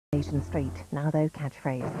Nation Street. Now though,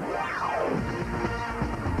 catchphrase.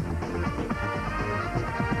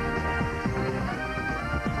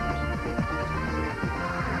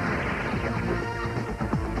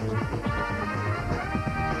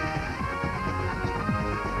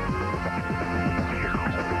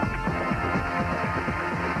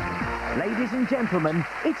 Ladies and gentlemen,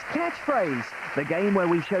 it's Catchphrase, the game where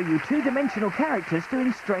we show you two-dimensional characters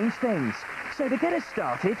doing strange things. So to get us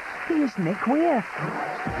started, here's Nick Weir.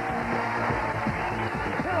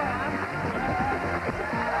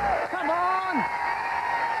 Come on!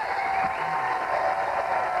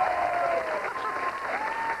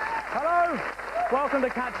 Hello, welcome to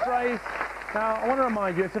Catchphrase. Now, I want to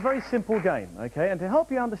remind you, it's a very simple game, okay? And to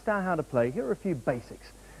help you understand how to play, here are a few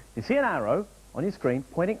basics. You see an arrow on your screen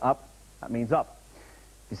pointing up, that means up.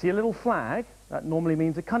 If you see a little flag, that normally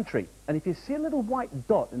means a country. And if you see a little white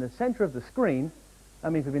dot in the centre of the screen,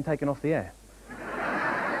 that means we've been taken off the air.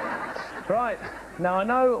 Right, now I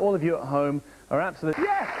know all of you at home are absolutely...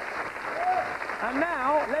 Yes! And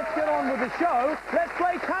now, let's get on with the show. Let's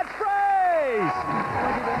play Catchphrase!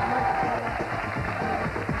 Thank you very much.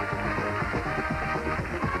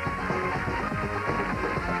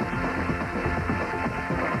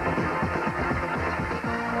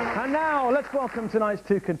 And now, let's welcome tonight's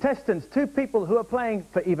two contestants, two people who are playing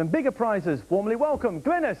for even bigger prizes. Warmly welcome,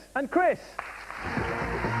 Glynis and Chris.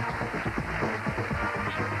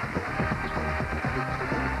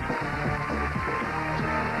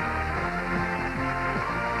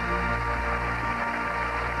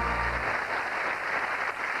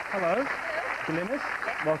 Hello. Glynis,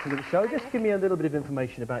 welcome to the show. Just give me a little bit of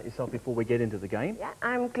information about yourself before we get into the game. Yeah,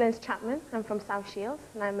 I'm Glynis Chapman. I'm from South Shields,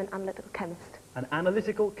 and I'm an analytical chemist. An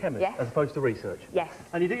analytical chemist, yes, as opposed to research? Yes.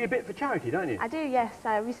 And you do your bit for charity, don't you? I do, yes.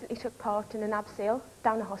 I recently took part in an abseil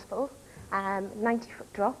down a hospital.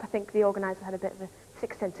 90-foot drop. I think the organiser had a bit of a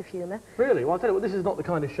sick sense of humour. Really? Well, I'll tell you what, this is not the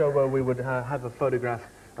kind of show where we would have a photograph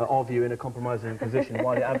of you in a compromising position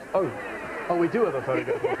while you're... Oh, we do have a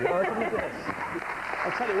photograph of you. Oh, let me guess.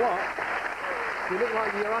 I'll tell you what, you look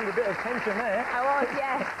like you're under a bit of tension there. I was,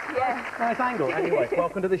 yes, yes. Nice angle. Anyway,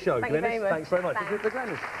 welcome to the show, Thank Glynis. you very much. Thanks very much. Thanks. This is the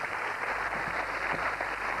Glynis.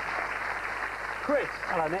 Chris.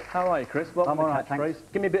 Hello, Nick. How are you, Chris? Welcome to right, Catchphrase.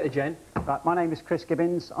 Give me a bit of Jen. Right, my name is Chris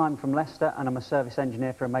Gibbons. I'm from Leicester, and I'm a service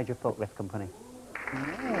engineer for a major forklift company.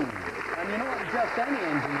 And you're not just any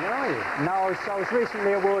engineer, are you? No, I was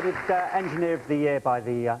recently awarded Engineer of the Year by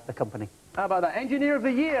the company. How about that? Engineer of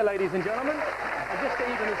the Year, ladies and gentlemen. And just to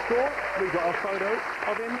even the score, we've got a photo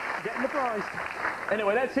of him getting the prize.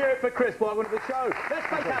 Anyway, let's hear it for Chris. Welcome to the show. Let's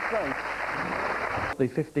play Catchphrase. The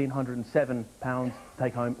 £1,507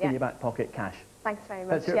 take home in your back pocket cash. Thanks very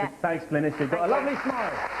much. Let's hear it for, thanks, Glynis. You've got a lovely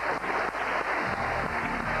smile.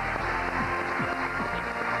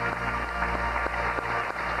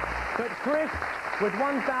 But Chris, with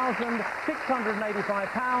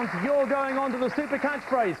 £1,685, you're going on to the Super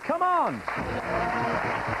Catchphrase. Come on!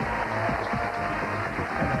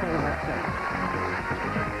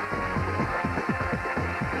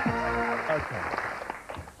 Okay.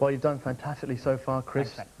 Well, you've done fantastically so far,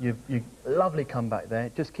 Chris. Thanks, You lovely comeback there.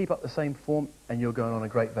 Just keep up the same form and you're going on a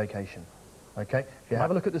great vacation. Okay? If you have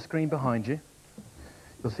a look at the screen behind you,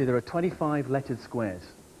 you'll see there are 25 lettered squares.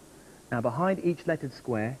 Now, behind each lettered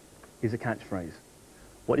square is a catchphrase.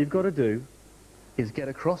 What you've got to do is get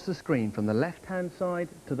across the screen from the left-hand side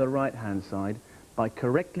to the right-hand side by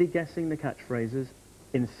correctly guessing the catchphrases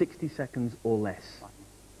in 60 seconds or less.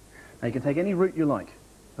 Now, you can take any route you like,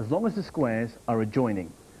 as long as the squares are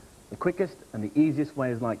adjoining. The quickest and the easiest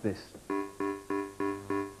way is like this. All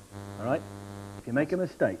right? If you make a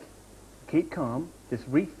mistake, keep calm, just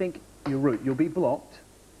rethink your route. You'll be blocked,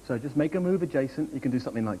 so just make a move adjacent. You can do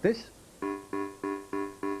something like this.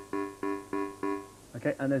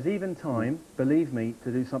 Okay, and there's even time, believe me,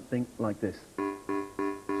 to do something like this.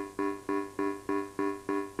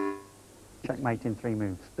 Checkmate in 3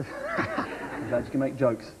 moves. I'm glad you can make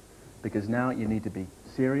jokes, because now you need to be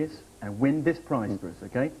serious and win this prize for us,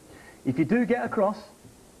 okay? If you do get across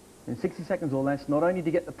in 60 seconds or less, not only do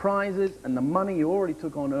you get the prizes and the money you already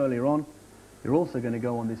took on earlier on, you're also going to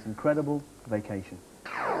go on this incredible vacation.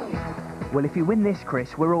 Well, if you win this,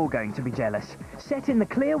 Chris, we're all going to be jealous. Set in the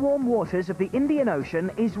clear, warm waters of the Indian Ocean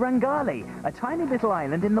is Rangali, a tiny little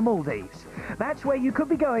island in the Maldives. That's where you could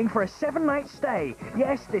be going for a 7-night stay.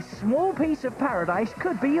 Yes, this small piece of paradise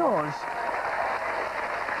could be yours.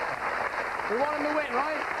 We want him to win,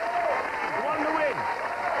 right? We want him to win.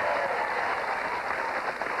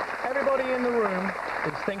 Everybody in the room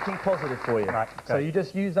is thinking positive for you. Right, so you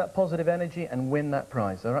just use that positive energy and win that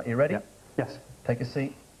prize, all right? You ready? Yep. Yes. Take a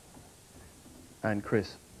seat. And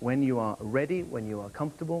Chris, when you are ready, when you are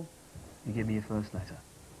comfortable, you give me your first letter.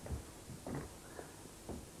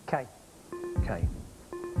 K. K.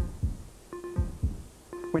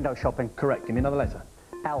 Window shopping. Correct. Give me another letter.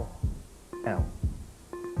 L. L.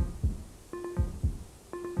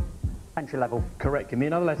 Entry level. Correct. Give me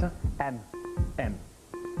another letter. M. M.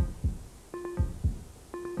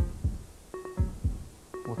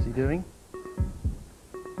 What's he doing?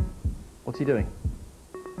 What's he doing?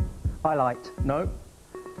 Highlight. No.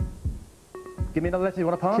 Give me another letter. You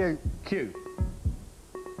want to pass? Q. Q.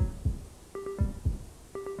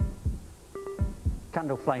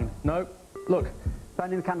 Candle flame. No. Look.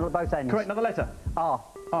 Burning the candle at both ends. Correct. Another letter. R.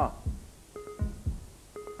 R.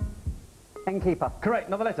 Innkeeper. Correct.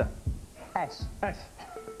 Another letter. S. S.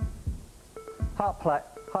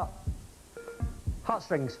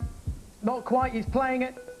 Heartstrings. Not quite. He's playing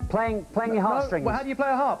it. Playing your No. heartstrings. Well, how do you play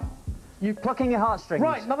a harp? You Plucking your heartstrings.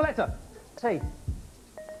 Right. Another letter. T.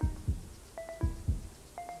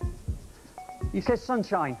 You said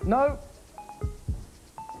sunshine. No.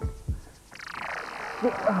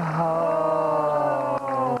 Come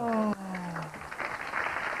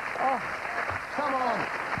on.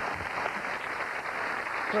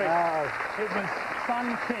 Chris, it was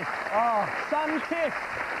Sun Kiss. Oh, Sun Kiss.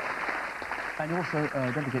 And also,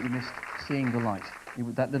 don't forget you missed Seeing the Light.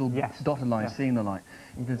 That little dotted line, Seeing the Light.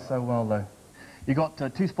 You did so well, though. You got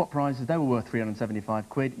 2 spot prizes. They were worth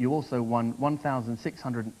 £375. You also won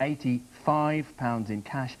 £1,685 in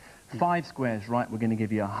cash. 5 squares right. We're going to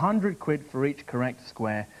give you £100 for each correct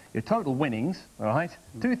square. Your total winnings, all right,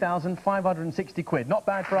 £2,560. Not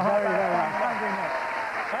bad for a half. Very nice.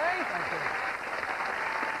 Hey?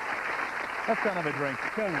 Let's go and have a drink.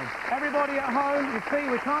 Everybody at home, you see,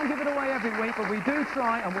 we can't give it away every week, but we do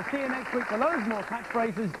try, and we'll see you next week for loads more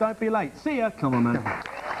catchphrases. Don't be late. See ya. Come on, man.